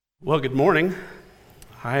Well, good morning.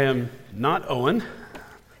 I am not Owen,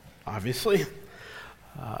 obviously.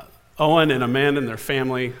 Owen and Amanda and their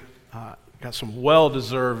family got some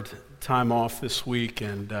well-deserved time off this week,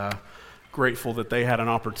 and grateful that they had an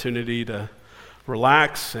opportunity to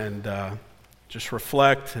relax and just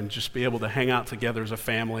reflect and just be able to hang out together as a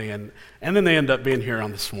family. And then they end up being here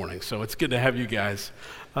on this morning, so it's good to have you guys.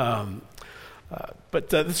 But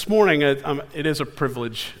this morning, it is a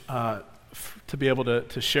privilege to be able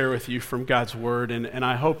to share with you from God's Word, and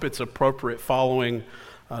I hope it's appropriate following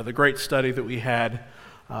the great study that we had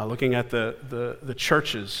looking at the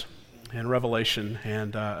churches in Revelation,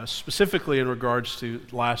 and specifically in regards to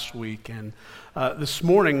last week. And this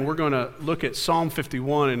morning we're going to look at Psalm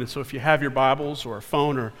 51, and so if you have your Bibles or a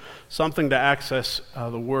phone or something to access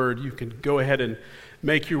the Word, you can go ahead and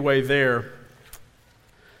make your way there.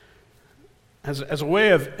 As a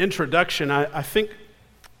way of introduction, I think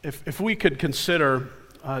if we could consider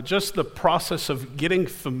just the process of getting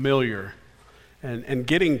familiar and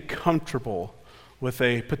getting comfortable with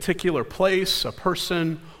a particular place, a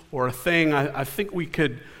person, or a thing, I think we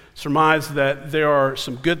could surmise that there are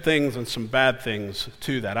some good things and some bad things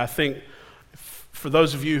to that. I think for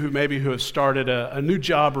those of you who have started a new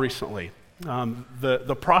job recently,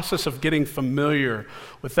 the process of getting familiar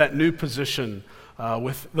with that new position,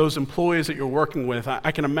 with those employees that you're working with,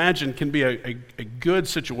 I can imagine can be a good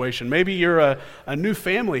situation. Maybe you're a new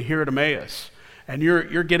family here at Emmaus, and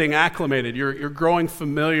you're getting acclimated. You're growing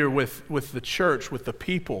familiar with the church, with the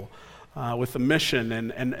people, with the mission,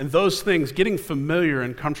 and those things. Getting familiar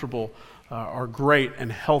and comfortable are great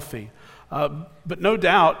and healthy. But no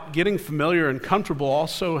doubt, getting familiar and comfortable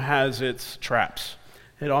also has its traps.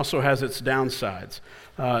 It also has its downsides.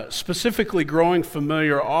 Specifically, growing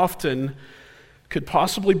familiar often could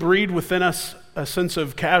possibly breed within us a sense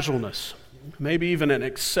of casualness, maybe even an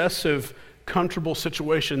excessive, comfortable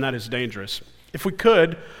situation that is dangerous. If we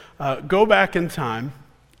could, go back in time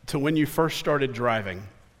to when you first started driving.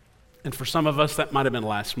 And for some of us, that might have been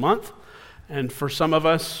last month. And for some of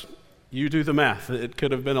us, you do the math. It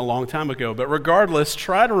could have been a long time ago. But regardless,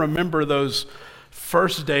 try to remember those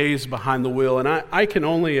first days behind the wheel. And I can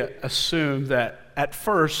only assume that at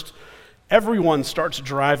first, everyone starts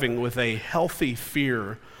driving with a healthy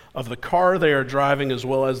fear of the car they are driving as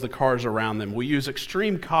well as the cars around them. We use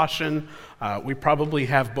extreme caution. We probably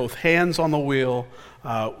have both hands on the wheel.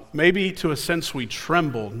 Maybe to a sense we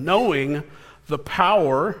tremble, knowing the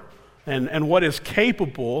power and what is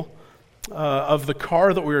capable of the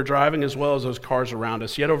car that we are driving as well as those cars around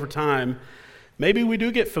us. Yet over time, maybe we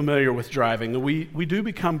do get familiar with driving, and we do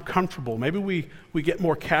become comfortable. Maybe we get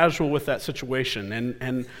more casual with that situation,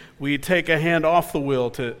 and we take a hand off the wheel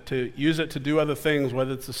to use it to do other things,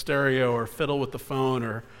 whether it's the stereo or fiddle with the phone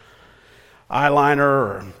or eyeliner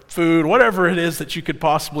or food, whatever it is that you could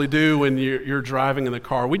possibly do when you're driving in the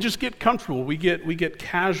car. We just get comfortable. We get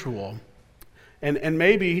casual, and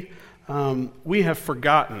maybe we have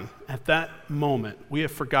forgotten at that moment. We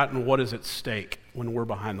have forgotten what is at stake when we're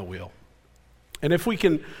behind the wheel. And if we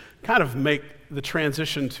can kind of make the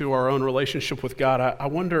transition to our own relationship with God, I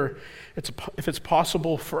wonder if it's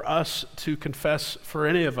possible for us to confess, for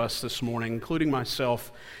any of us this morning, including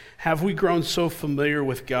myself, have we grown so familiar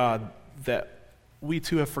with God that we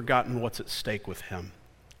too have forgotten what's at stake with Him?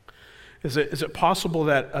 Is it possible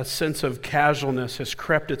that a sense of casualness has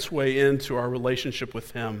crept its way into our relationship with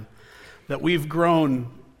Him, that we've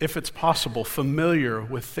grown, if it's possible, familiar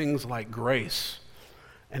with things like grace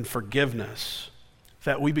and forgiveness,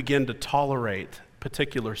 that we begin to tolerate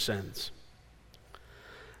particular sins?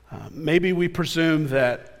 Maybe we presume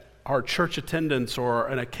that our church attendance or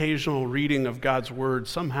an occasional reading of God's Word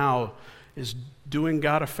somehow is doing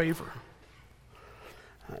God a favor.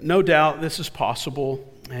 No doubt this is possible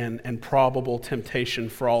and probable temptation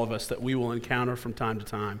for all of us that we will encounter from time to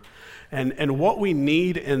time. And what we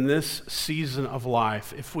need in this season of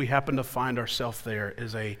life, if we happen to find ourselves there,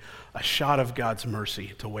 is a shot of God's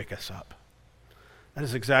mercy to wake us up. That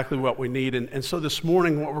is exactly what we need. And so this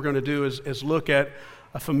morning what we're going to do is look at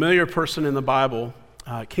a familiar person in the Bible,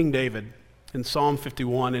 King David, in Psalm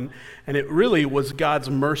 51. And it really was God's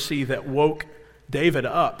mercy that woke David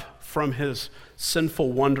up from his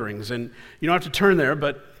sinful wanderings. And you don't have to turn there,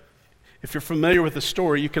 but if you're familiar with the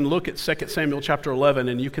story, you can look at 2 Samuel chapter 11,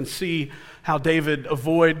 and you can see how David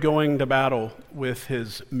avoided going to battle with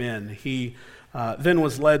his men. He then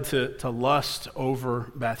was led to lust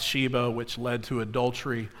over Bathsheba, which led to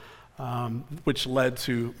adultery, which led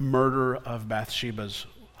to murder of Bathsheba's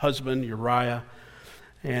husband, Uriah.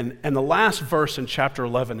 And the last verse in chapter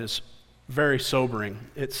 11 is very sobering.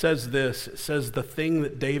 It says this, it says, "The thing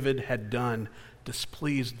that David had done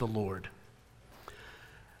displeased the Lord."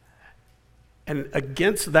 And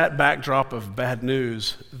against that backdrop of bad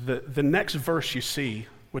news, the next verse you see,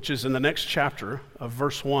 which is in the next chapter of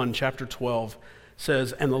verse 1, chapter 12,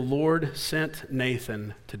 says, "And the Lord sent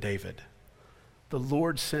Nathan to David." The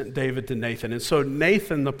Lord sent David to Nathan. And so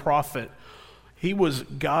Nathan the prophet, he was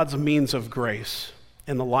God's means of grace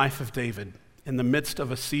in the life of David, in the midst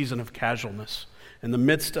of a season of casualness, in the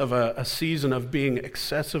midst of a season of being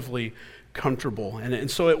excessively comfortable. And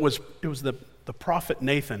so it was the prophet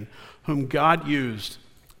Nathan whom God used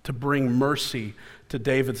to bring mercy to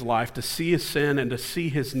David's life, to see his sin and to see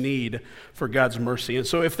his need for God's mercy. And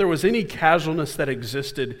so if there was any casualness that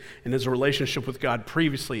existed in his relationship with God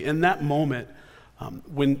previously, in that moment,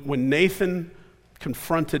 when Nathan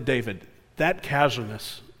confronted David, that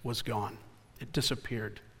casualness was gone. It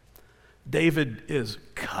disappeared. David is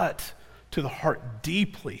cut to the heart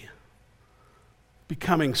deeply,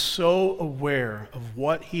 becoming so aware of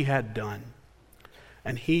what he had done,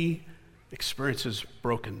 and he experiences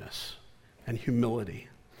brokenness and humility.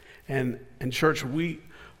 And church, we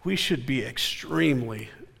should be extremely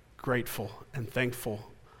grateful and thankful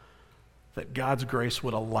that God's grace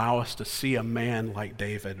would allow us to see a man like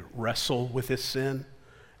David wrestle with his sin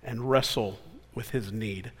and wrestle with his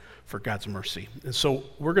need for God's mercy. And so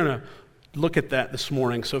we're going to look at that this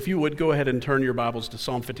morning. So if you would go ahead and turn your Bibles to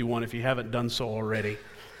Psalm 51 if you haven't done so already.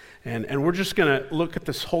 And we're just going to look at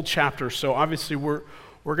this whole chapter. So obviously we're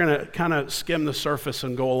going to kind of skim the surface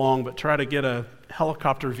and go along, but try to get a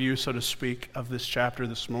helicopter view, so to speak, of this chapter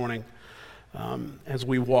this morning as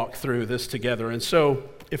we walk through this together. And so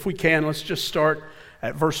if we can, let's just start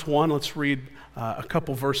at verse 1. Let's read a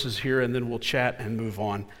couple verses here, and then we'll chat and move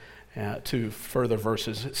on to further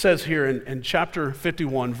verses. It says here in chapter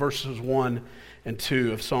 51, verses 1 and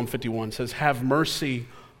 2 of Psalm 51, it says, "Have mercy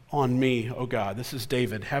on me, O God." This is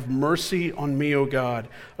David. "Have mercy on me, O God,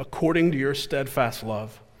 according to your steadfast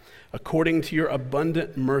love. According to your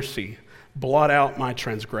abundant mercy, blot out my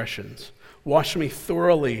transgressions. Wash me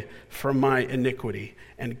thoroughly from my iniquity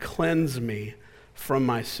and cleanse me from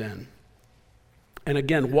my sin." And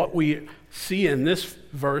again, what we see in this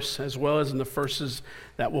verse, as well as in the verses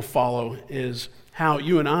that will follow, is how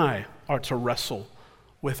you and I are to wrestle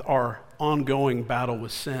with our ongoing battle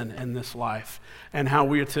with sin in this life, and how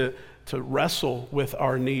we are to wrestle with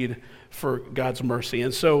our need for God's mercy.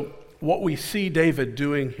 And so what we see David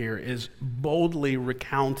doing here is boldly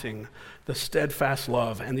recounting the steadfast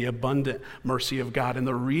love and the abundant mercy of God. And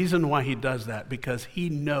the reason why he does that, because he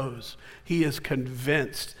knows, he is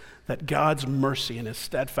convinced that God's mercy and his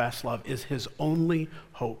steadfast love is his only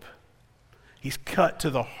hope. He's cut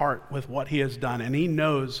to the heart with what he has done, and he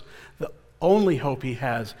knows the only hope he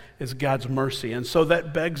has is God's mercy. And so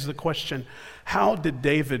that begs the question, how did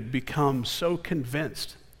David become so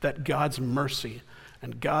convinced that God's mercy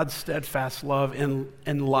and God's steadfast love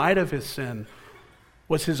in light of his sin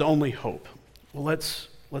was his only hope? Well,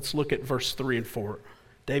 let's look at verse 3 and 4.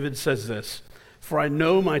 David says this, "For I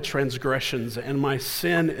know my transgressions, and my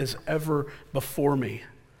sin is ever before me.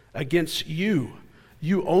 Against you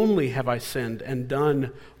only have I sinned and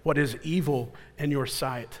done what is evil in your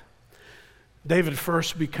sight." David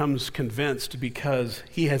first becomes convinced because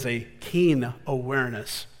he has a keen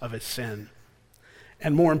awareness of his sin,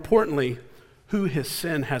 and more importantly, who his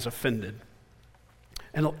sin has offended.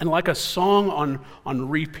 And like a song on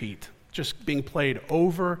repeat, just being played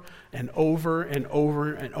over and over and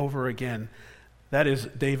over and over again, that is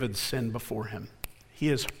David's sin before him. He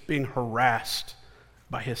is being harassed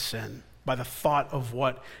by his sin, by the thought of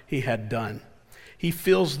what he had done. He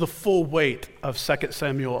feels the full weight of 2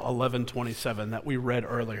 Samuel 11:27 that we read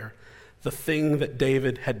earlier. The thing that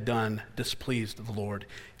David had done displeased the Lord.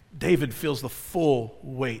 David feels the full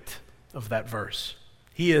weight of that verse.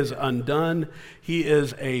 He is undone. He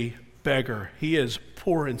is a beggar. He is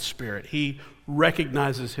poor in spirit. He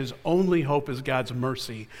recognizes his only hope is God's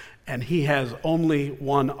mercy, and he has only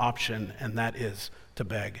one option, and that is to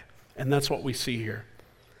beg. And that's what we see here.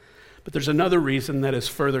 But there's another reason that has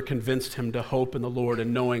further convinced him to hope in the Lord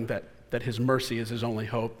and knowing that his mercy is his only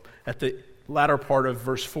hope. At the latter part of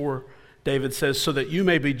verse 4, David says, "So that you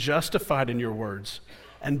may be justified in your words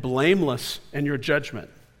and blameless in your judgment."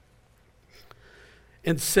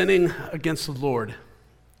 In sinning against the Lord,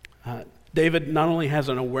 David not only has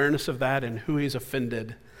an awareness of that and who he's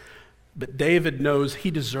offended, but David knows he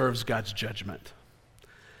deserves God's judgment.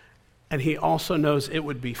 And he also knows it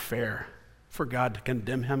would be fair for God to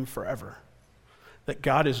condemn him forever. That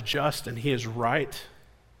God is just and he is right,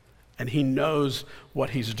 and he knows what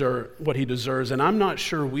he deserves. And I'm not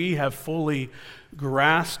sure we have fully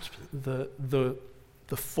grasped the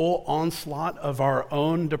the full onslaught of our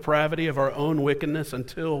own depravity, of our own wickedness,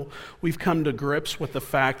 until we've come to grips with the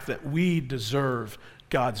fact that we deserve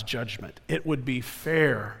God's judgment. It would be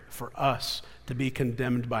fair for us to be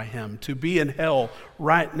condemned by him, to be in hell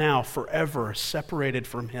right now forever, separated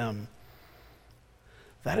from him.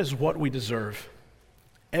 That is what we deserve.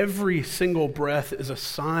 Every single breath is a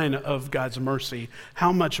sign of God's mercy.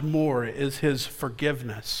 How much more is his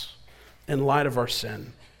forgiveness in light of our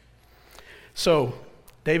sin? So,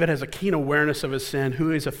 David has a keen awareness of his sin,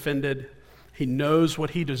 who he's offended. He knows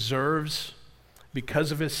what he deserves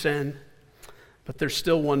because of his sin. But there's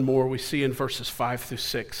still one more we see in verses 5 through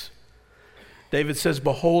 6. David says,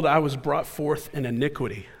 "Behold, I was brought forth in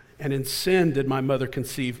iniquity, and in sin did my mother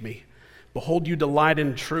conceive me. Behold, you delight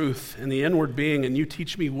in truth in the inward being, and you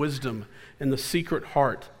teach me wisdom in the secret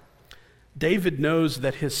heart." David knows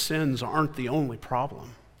that his sins aren't the only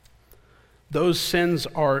problem. Those sins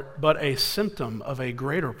are but a symptom of a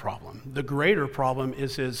greater problem. The greater problem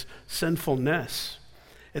is his sinfulness.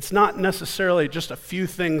 It's not necessarily just a few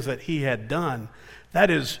things that he had done. That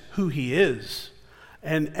is who he is.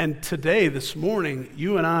 And today, this morning,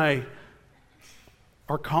 you and I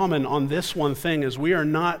are common on this one thing, is we are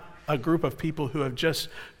not a group of people who have just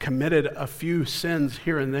committed a few sins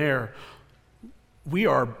here and there. We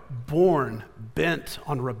are born bent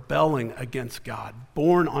on rebelling against God,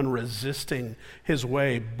 born on resisting his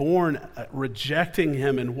way, born rejecting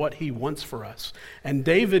him and what he wants for us. And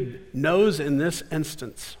David knows in this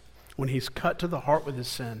instance, when he's cut to the heart with his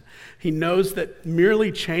sin, he knows that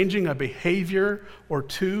merely changing a behavior or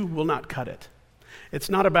two will not cut it.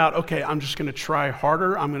 It's not about, okay, I'm just going to try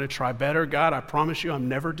harder, I'm going to try better. God, I promise you I'm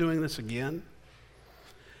never doing this again.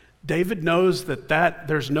 David knows that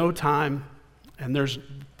there's no time, and that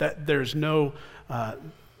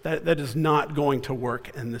is not going to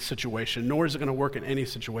work in this situation, nor is it going to work in any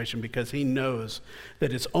situation, because he knows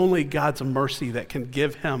that it's only God's mercy that can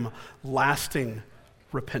give him lasting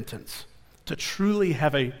repentance, to truly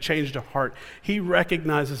have a changed heart. He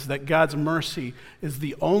recognizes that God's mercy is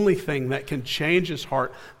the only thing that can change his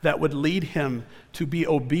heart, that would lead him to be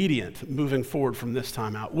obedient moving forward from this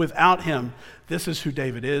time out. Without him, this is who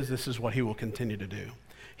David is. This is what he will continue to do.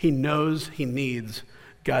 He knows he needs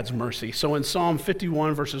God's mercy. So in Psalm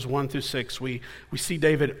 51, verses 1 through 6, we see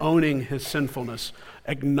David owning his sinfulness,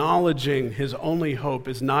 acknowledging his only hope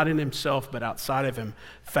is not in himself, but outside of him,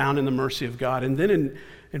 found in the mercy of God. And then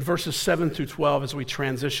in verses 7 through 12, as we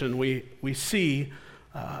transition, we see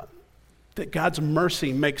that God's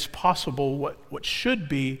mercy makes possible what should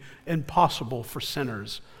be impossible for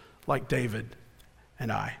sinners like David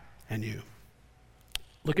and I and you.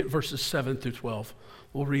 Look at verses 7 through 12.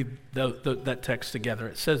 We'll read that text together.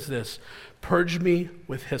 It says this: "Purge me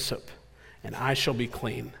with hyssop, and I shall be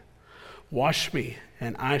clean. Wash me,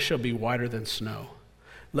 and I shall be whiter than snow.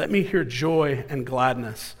 Let me hear joy and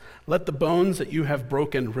gladness. Let the bones that you have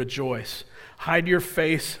broken rejoice. Hide your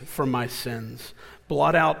face from my sins.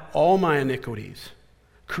 Blot out all my iniquities.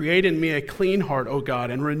 Create in me a clean heart, O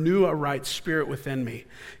God, and renew a right spirit within me.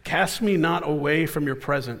 Cast me not away from your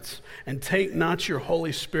presence, and take not your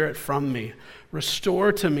Holy Spirit from me.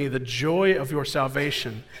 Restore to me the joy of your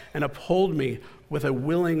salvation, and uphold me with a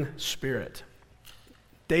willing spirit."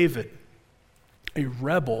 David, a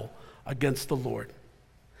rebel against the Lord,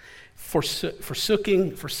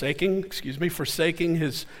 forsaking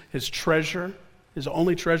his treasure, his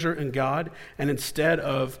only treasure in God, and instead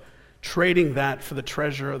of trading that for the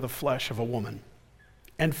treasure of the flesh of a woman,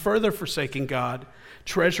 and further forsaking God,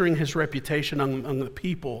 treasuring his reputation among the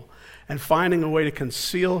people, and finding a way to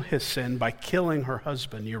conceal his sin by killing her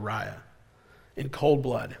husband Uriah in cold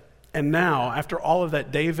blood. And now, after all of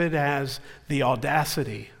that, David has the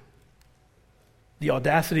audacity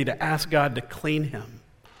to ask God to clean him,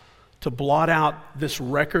 to blot out this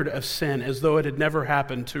record of sin as though it had never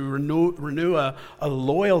happened, to renew a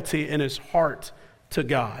loyalty in his heart to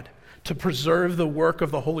God, to preserve the work of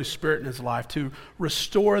the Holy Spirit in his life, to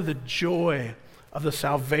restore the joy of the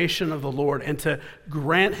salvation of the Lord, and to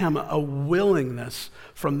grant him a willingness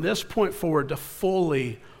from this point forward to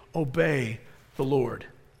fully obey the Lord.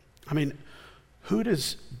 I mean, who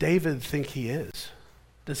does David think he is?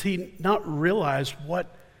 Does he not realize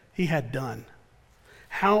what he had done?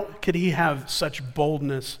 How could he have such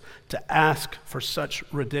boldness to ask for such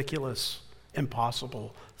ridiculous,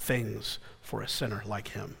 impossible things for a sinner like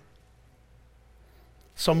him?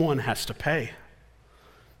 Someone has to pay.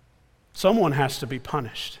 Someone has to be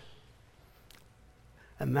punished.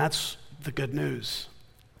 And that's the good news,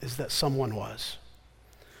 is that someone was.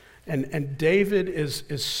 And David is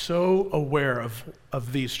so aware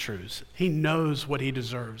of these truths. He knows what he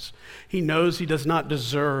deserves. He knows he does not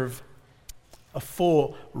deserve a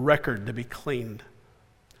full record to be cleaned,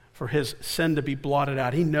 for his sin to be blotted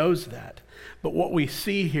out. He knows that. But what we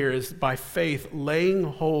see here is by faith laying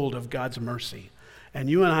hold of God's mercy. And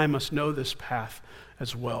you and I must know this path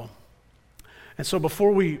as well. And so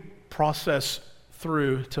before we process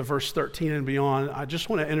through to verse 13 and beyond, I just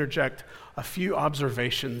want to interject a few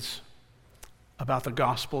observations about the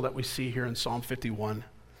gospel that we see here in Psalm 51.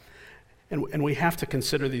 And we have to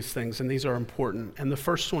consider these things, and these are important. And the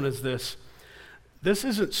first one is this. This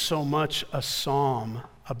isn't so much a psalm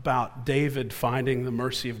about David finding the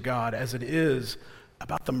mercy of God as it is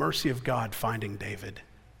about the mercy of God finding David.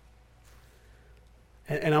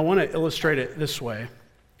 And I want to illustrate it this way.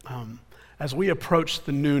 As we approach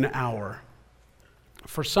the noon hour,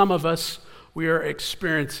 for some of us, we are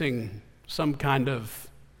experiencing some kind of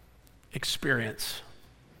experience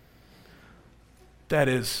that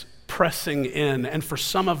is pressing in. And for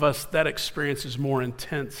some of us, that experience is more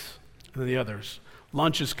intense than the others.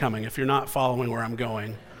 Lunch is coming, if you're not following where I'm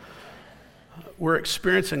going. We're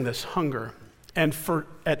experiencing this hunger. And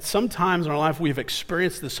at some times in our life, we've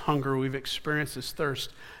experienced this hunger, we've experienced this thirst,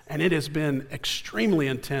 and it has been extremely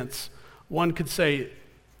intense. One could say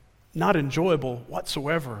not enjoyable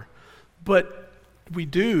whatsoever. But we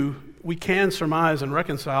can surmise and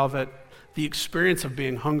reconcile that the experience of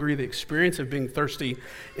being hungry, the experience of being thirsty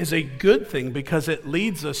is a good thing because it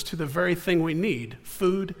leads us to the very thing we need,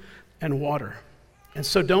 food and water. And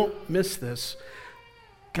so don't miss this.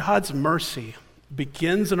 God's mercy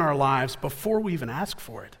begins in our lives before we even ask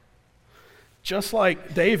for it. Just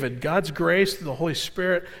like David, God's grace through the Holy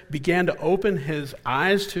Spirit began to open his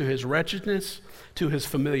eyes to his wretchedness, to his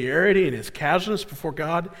familiarity and his casualness before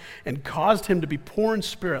God, and caused him to be poor in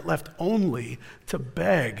spirit, left only to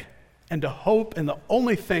beg and to hope in the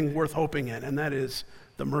only thing worth hoping in, and that is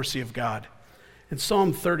the mercy of God. In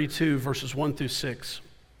Psalm 32, verses 1 through 6,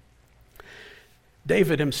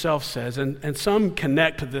 David himself says, and some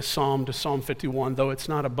connect this psalm to Psalm 51, though it's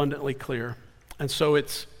not abundantly clear. And so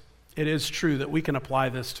it is true that we can apply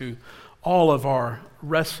this to all of our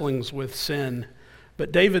wrestlings with sin.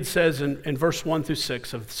 But David says in verse 1 through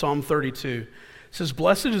 6 of Psalm 32, says,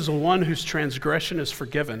 "Blessed is the one whose transgression is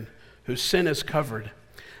forgiven, whose sin is covered.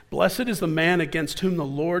 Blessed is the man against whom the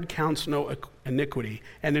Lord counts no iniquity,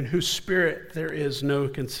 and in whose spirit there is no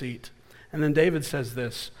conceit." And then David says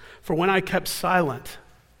this, "For when I kept silent,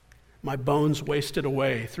 my bones wasted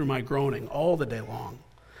away through my groaning all the day long.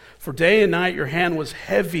 For day and night your hand was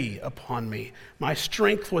heavy upon me. My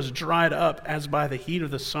strength was dried up as by the heat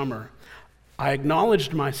of the summer. I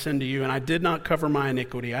acknowledged my sin to you, and I did not cover my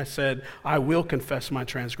iniquity. I said, I will confess my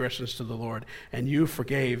transgressions to the Lord, and you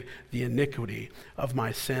forgave the iniquity of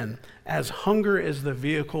my sin." As hunger is the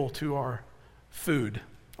vehicle to our food,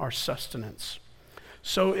 our sustenance,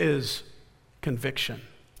 so is conviction,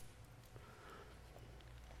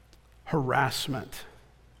 harassment,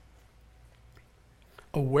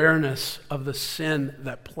 awareness of the sin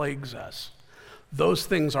that plagues us. Those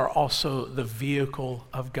things are also the vehicle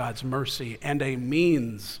of God's mercy and a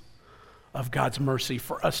means of God's mercy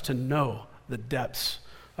for us to know the depths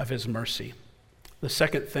of his mercy. The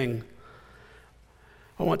second thing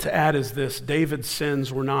I want to add is this: David's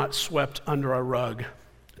sins were not swept under a rug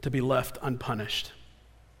to be left unpunished.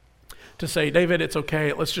 To say, David, it's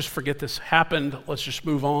okay, let's just forget this happened, let's just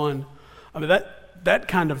move on. I mean, that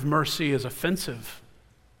kind of mercy is offensive.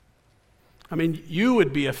 I mean, you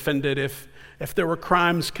would be offended if there were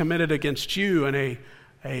crimes committed against you and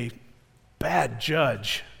a bad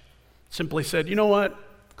judge simply said, you know what,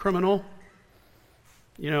 criminal,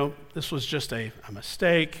 this was just a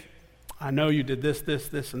mistake. I know you did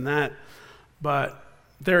this, and that, but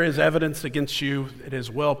there is evidence against you. It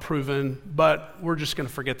is well proven, but we're just going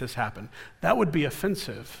to forget this happened. That would be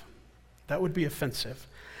offensive. That would be offensive.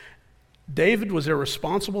 David was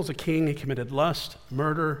irresponsible as a king. He committed lust,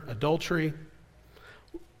 murder, adultery.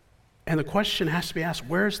 And the question has to be asked,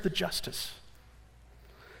 where's the justice?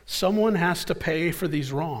 Someone has to pay for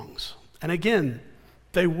these wrongs. And again,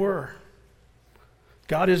 they were.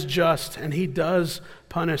 God is just, and he does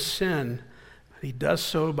punish sin. He does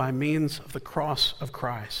so by means of the cross of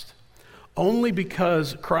Christ. Only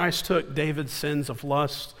because Christ took David's sins of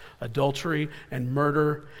lust, adultery, and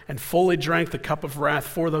murder, and fully drank the cup of wrath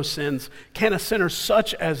for those sins, can a sinner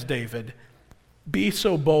such as David be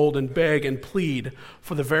so bold and beg and plead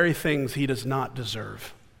for the very things he does not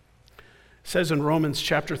deserve. It says in Romans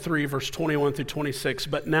chapter 3, verse 21 through 26,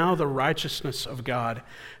 "But now the righteousness of God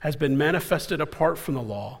has been manifested apart from the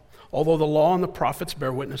law, although the law and the prophets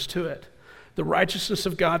bear witness to it. The righteousness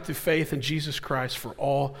of God through faith in Jesus Christ for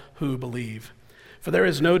all who believe. For there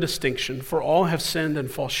is no distinction, for all have sinned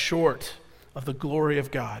and fall short of the glory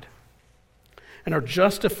of God, and are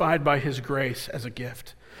justified by his grace as a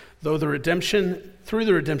gift, through the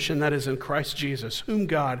redemption that is in Christ Jesus, whom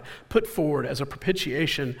God put forward as a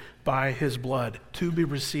propitiation by his blood to be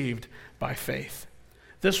received by faith.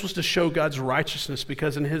 This was to show God's righteousness,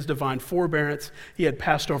 because in his divine forbearance he had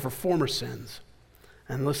passed over former sins.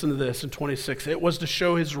 And listen to this in 26. It was to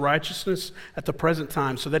show his righteousness at the present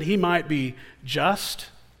time, so that he might be just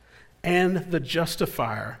and the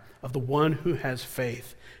justifier of the one who has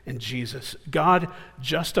faith in Jesus. God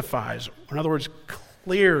justifies, in other words,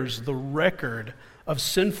 clears the record of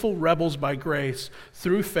sinful rebels by grace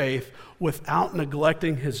through faith without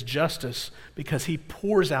neglecting his justice, because he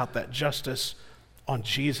pours out that justice on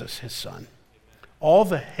Jesus, his son. All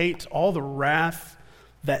the hate, all the wrath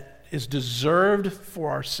that is deserved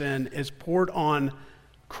for our sin is poured on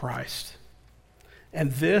Christ.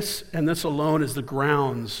 And this alone is the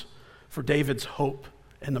grounds for David's hope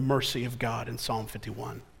and the mercy of God in Psalm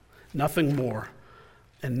 51. Nothing more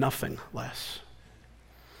and nothing less.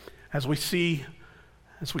 As we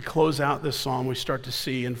close out this psalm, we start to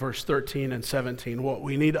see in verse 13 and 17 what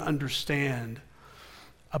we need to understand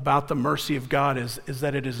about the mercy of God is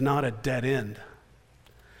that it is not a dead end.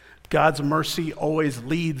 God's mercy always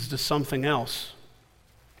leads to something else.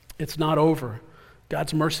 It's not over.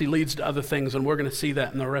 God's mercy leads to other things, and we're going to see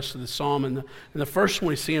that in the rest of the psalm. And the first one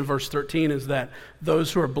we see in verse 13 is that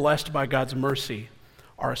those who are blessed by God's mercy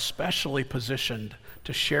are especially positioned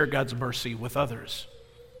to share God's mercy with others.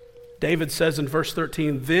 David says in verse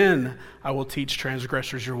 13, "Then I will teach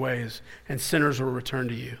transgressors your ways, and sinners will return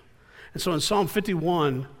to you." And so in Psalm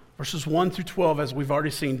 51, verses 1 through 12, as we've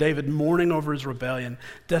already seen, David mourning over his rebellion,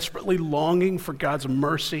 desperately longing for God's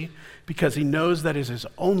mercy because he knows that is his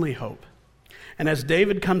only hope. And as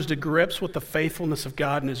David comes to grips with the faithfulness of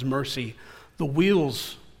God and his mercy, the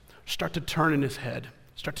wheels start to turn in his head,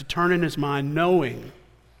 start to turn in his mind, knowing,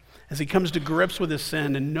 as he comes to grips with his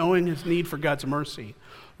sin and knowing his need for God's mercy,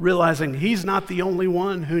 realizing he's not the only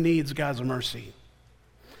one who needs God's mercy.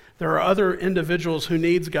 There are other individuals who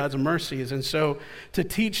needs God's mercies, and so to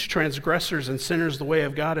teach transgressors and sinners the way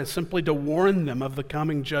of God is simply to warn them of the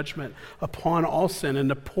coming judgment upon all sin and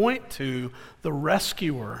to point to the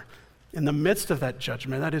rescuer in the midst of that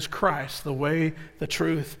judgment. That is Christ, the way, the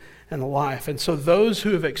truth, and the life. And so those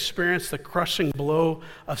who have experienced the crushing blow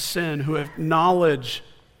of sin, who acknowledge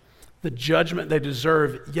the judgment they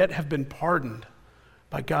deserve, yet have been pardoned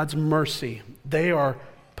by God's mercy, they are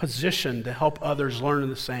positioned to help others learn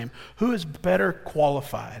the same. Who is better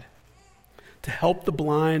qualified to help the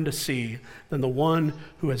blind to see than the one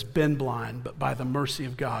who has been blind, but by the mercy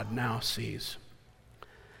of God now sees?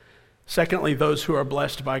 Secondly, those who are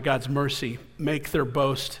blessed by God's mercy make their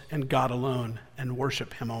boast in God alone and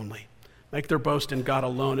worship him only. Make their boast in God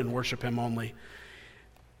alone and worship him only.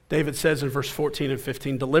 David says in verse 14 and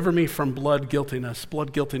 15, "Deliver me from blood guiltiness."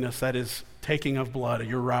 Blood guiltiness, that is taking of blood.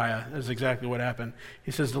 Uriah is exactly what happened.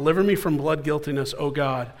 He says, "Deliver me from blood guiltiness, O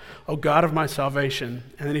God of my salvation."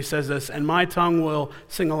 And then he says this, "And my tongue will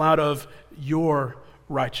sing aloud of your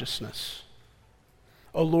righteousness.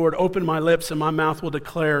 O Lord, open my lips, and my mouth will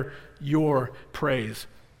declare your praise."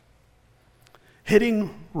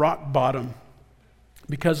 Hitting rock bottom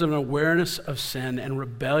because of an awareness of sin and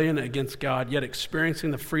rebellion against God, yet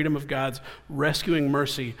experiencing the freedom of God's rescuing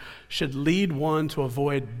mercy, should lead one to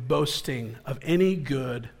avoid boasting of any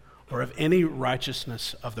good or of any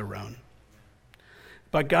righteousness of their own.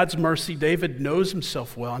 By God's mercy, David knows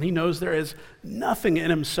himself well, and he knows there is nothing in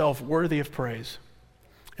himself worthy of praise.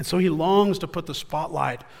 And so he longs to put the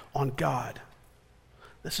spotlight on God.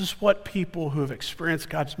 This is what people who have experienced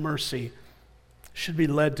God's mercy should be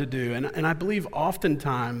led to do. And I believe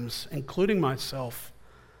oftentimes, including myself,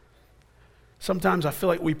 sometimes I feel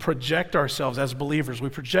like we project ourselves as believers. We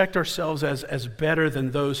project ourselves as better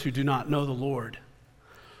than those who do not know the Lord.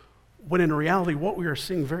 When in reality, what we are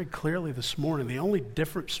seeing very clearly this morning, the only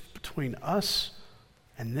difference between us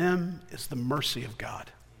and them is the mercy of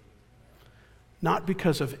God. Not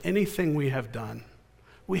because of anything we have done.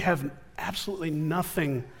 We have absolutely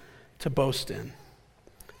nothing to boast in.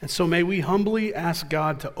 And so may we humbly ask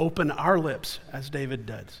God to open our lips, as David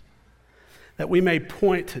does, that we may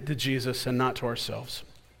point to Jesus and not to ourselves.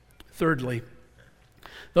 Thirdly,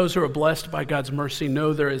 those who are blessed by God's mercy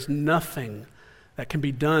know there is nothing that can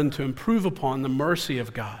be done to improve upon the mercy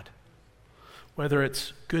of God, whether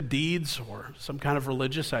it's good deeds or some kind of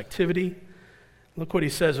religious activity. Look what he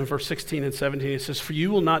says in verse 16 and 17. He says, "For you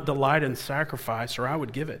will not delight in sacrifice, or I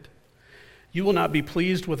would give it. You will not be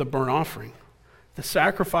pleased with a burnt offering. The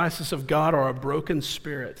sacrifices of God are a broken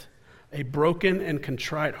spirit, a broken and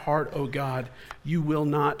contrite heart, O God, you will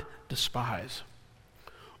not despise."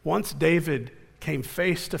 Once David came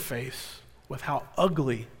face to face with how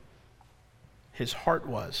ugly his heart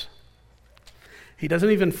was. He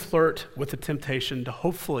doesn't even flirt with the temptation to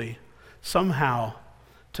hopefully, somehow,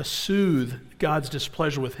 to soothe God's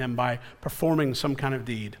displeasure with him by performing some kind of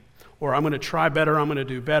deed. Or I'm going to try better, I'm going to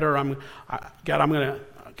do better, I'm going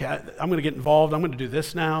to get involved, I'm going to do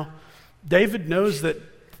this now. David knows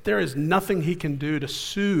that there is nothing he can do to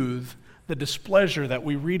soothe the displeasure that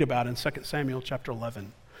we read about in 2 Samuel chapter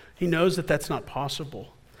 11. He knows that that's not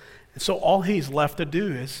possible. And so all he's left to do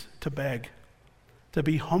is to beg, to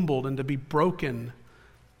be humbled and to be broken.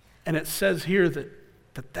 And it says here that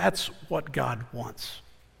that's what God wants.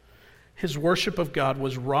 His worship of God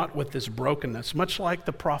was wrought with this brokenness, much like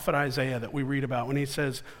the prophet Isaiah that we read about when he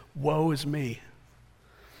says, "Woe is me."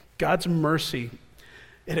 God's mercy,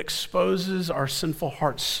 it exposes our sinful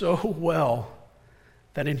hearts so well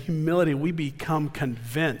that in humility we become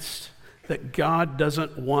convinced that God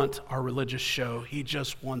doesn't want our religious show. He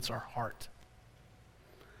just wants our heart.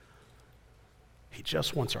 He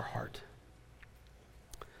just wants our heart.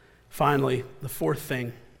 Finally, the fourth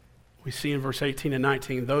thing we see in verse 18 and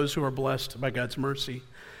 19, those who are blessed by God's mercy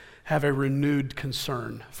have a renewed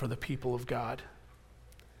concern for the people of God.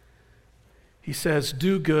 He says,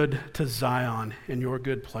 "Do good to Zion in your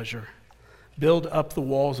good pleasure. Build up the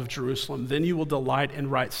walls of Jerusalem. Then you will delight in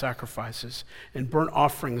right sacrifices, in burnt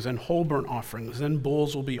offerings and whole burnt offerings. Then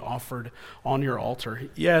bulls will be offered on your altar."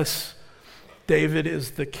 Yes, David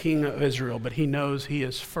is the king of Israel, but he knows he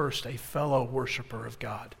is first a fellow worshiper of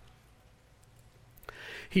God.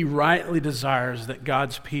 He rightly desires that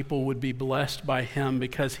God's people would be blessed by him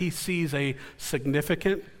because he sees a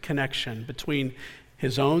significant connection between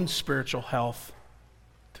his own spiritual health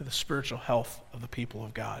to the spiritual health of the people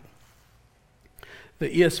of God. The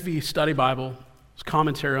ESV Study Bible's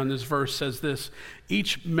commentary on this verse says this: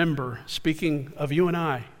 each member, speaking of you and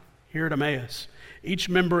I here at Emmaus, each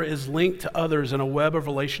member is linked to others in a web of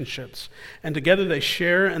relationships, and together they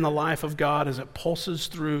share in the life of God as it pulses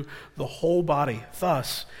through the whole body.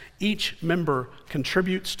 Thus, each member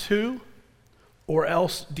contributes to or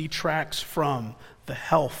else detracts from the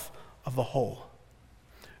health of the whole.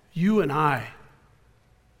 You and I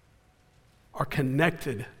are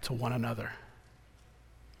connected to one another.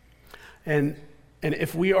 And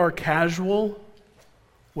if we are casual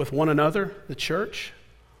with one another, the church,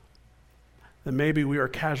 then maybe we are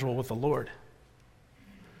casual with the Lord.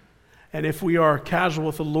 And if we are casual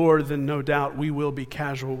with the Lord, then no doubt we will be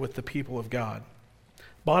casual with the people of God.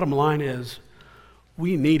 Bottom line is,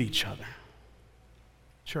 we need each other.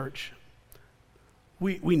 Church,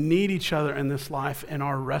 we need each other in this life in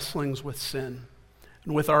our wrestlings with sin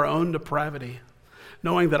and with our own depravity,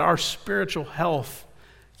 knowing that our spiritual health,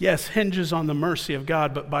 yes, hinges on the mercy of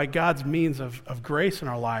God, but by God's means of grace in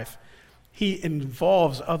our life, he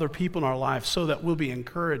involves other people in our life so that we'll be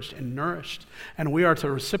encouraged and nourished, and we are to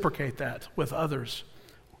reciprocate that with others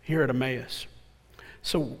here at Emmaus.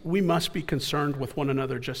 So we must be concerned with one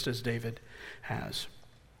another just as David has.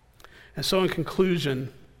 And so in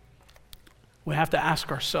conclusion, we have to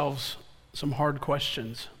ask ourselves some hard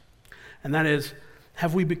questions, and that is,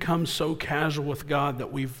 have we become so casual with God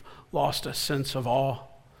that we've lost a sense of awe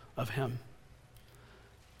of him,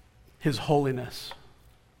 his holiness,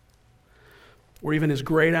 or even his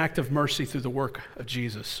great act of mercy through the work of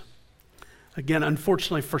Jesus? Again,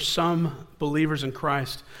 unfortunately for some believers in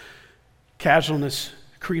Christ, casualness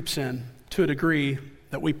creeps in to a degree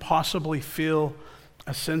that we possibly feel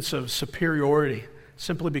a sense of superiority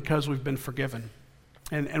simply because we've been forgiven.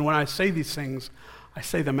 And when I say these things, I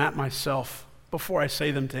say them at myself before I say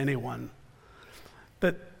them to anyone.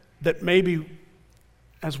 That maybe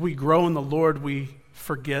as we grow in the Lord, we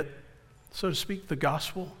forget, so to speak, the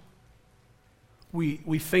gospel.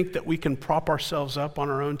 We think that we can prop ourselves up on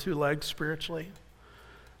our own two legs spiritually.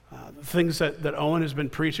 The things that Owen has been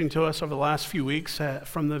preaching to us over the last few weeks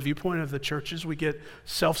from the viewpoint of the churches, we get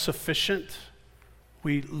self-sufficient.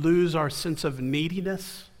 We lose our sense of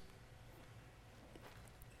neediness.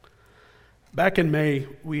 Back in May,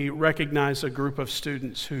 we recognized a group of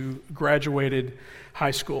students who graduated high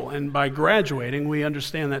school. And by graduating, we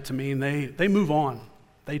understand that to mean they move on.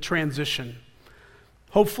 They transition,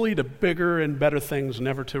 hopefully to bigger and better things,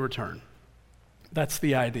 never to return. That's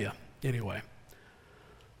the idea, anyway.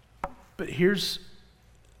 But here's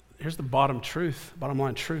the bottom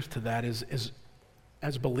line truth to that is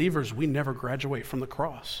as believers, we never graduate from the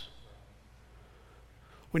cross.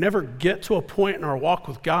 We never get to a point in our walk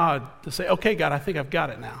with God to say, okay, God, I think I've got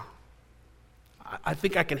it now. I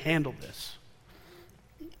think I can handle this.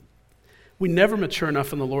 We never mature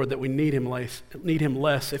enough in the Lord that we need him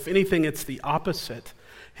less. If anything, it's the opposite.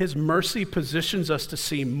 His mercy positions us to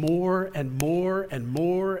see more and more and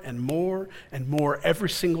more and more and more every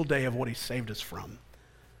single day of what he saved us from,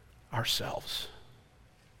 ourselves.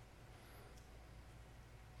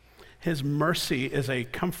 His mercy is a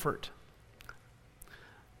comfort,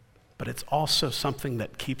 but it's also something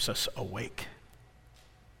that keeps us awake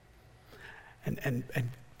and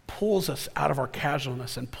pulls us out of our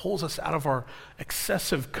casualness and pulls us out of our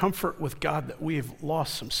excessive comfort with God, that we have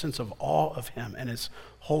lost some sense of awe of him and his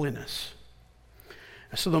holiness.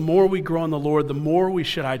 And so the more we grow in the Lord, the more we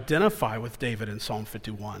should identify with David in Psalm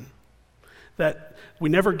 51. That we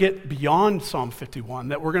never get beyond Psalm 51,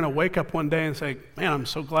 that we're going to wake up one day and say, man, I'm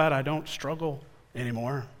so glad I don't struggle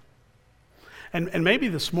anymore. And maybe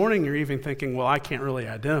this morning you're even thinking, well, I can't really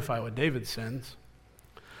identify with David's sins.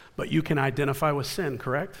 But you can identify with sin,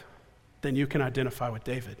 correct? Then you can identify with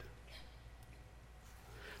David.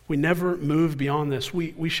 We never move beyond this.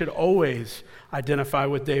 We should always identify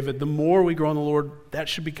with David. The more we grow in the Lord, that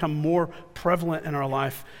should become more prevalent in our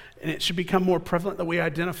life. And it should become more prevalent that we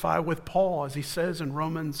identify with Paul, as he says in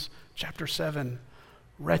Romans chapter 7,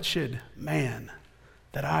 wretched man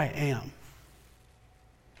that I am.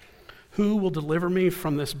 Who will deliver me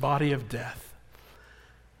from this body of death?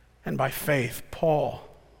 And by faith, Paul,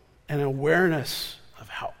 an awareness of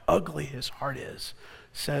how ugly his heart is,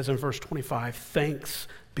 says in verse 25, thanks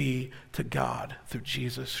be to God through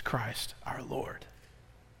Jesus Christ our Lord.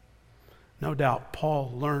 No doubt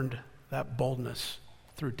Paul learned that boldness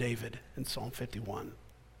through David in Psalm 51.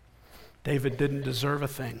 David didn't deserve a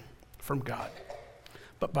thing from God,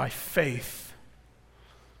 but by faith,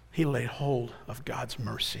 he laid hold of God's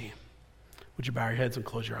mercy. Would you bow your heads and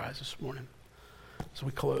close your eyes this morning as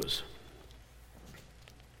we close?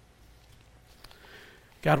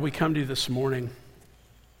 God, we come to you this morning,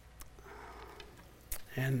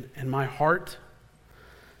 and my heart,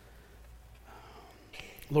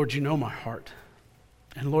 Lord, you know my heart.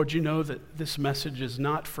 And Lord, you know that this message is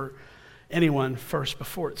not for anyone first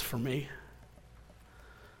before it's for me.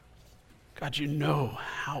 God, you know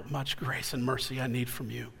how much grace and mercy I need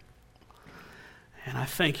from you. And I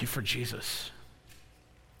thank you for Jesus,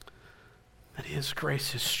 that his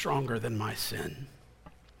grace is stronger than my sin.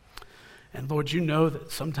 And Lord, you know that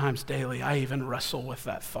sometimes daily I even wrestle with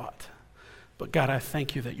that thought. But God, I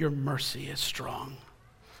thank you that your mercy is strong.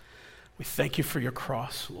 We thank you for your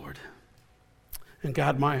cross, Lord. And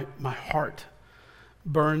God, my heart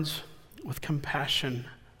burns with compassion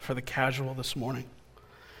for the casual this morning,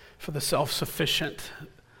 for the self-sufficient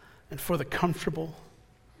and for the comfortable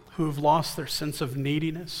who have lost their sense of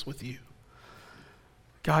neediness with you.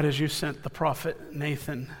 God, as you sent the prophet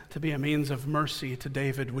Nathan to be a means of mercy to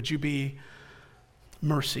David, would you be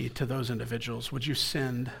mercy to those individuals? Would you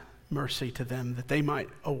send mercy to them that they might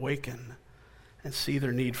awaken and see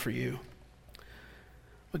their need for you?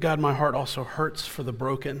 But God, my heart also hurts for the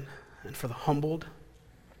broken and for the humbled.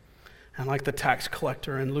 And like the tax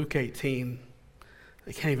collector in Luke 18,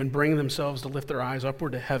 they can't even bring themselves to lift their eyes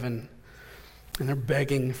upward to heaven, and they're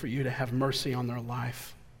begging for you to have mercy on their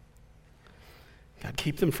life. God,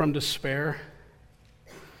 keep them from despair.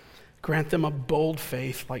 Grant them a bold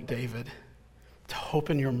faith like David to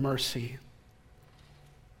hope in your mercy,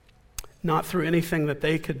 not through anything that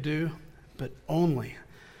they could do, but only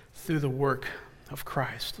through the work of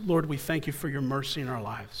Christ. Lord, we thank you for your mercy in our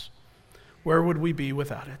lives. Where would we be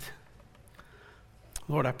without it?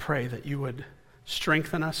 Lord, I pray that you would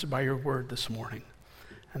strengthen us by your word this morning,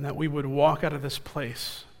 and that we would walk out of this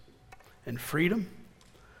place in freedom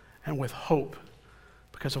and with hope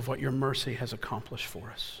because of what your mercy has accomplished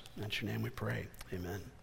for us. In your name we pray, amen.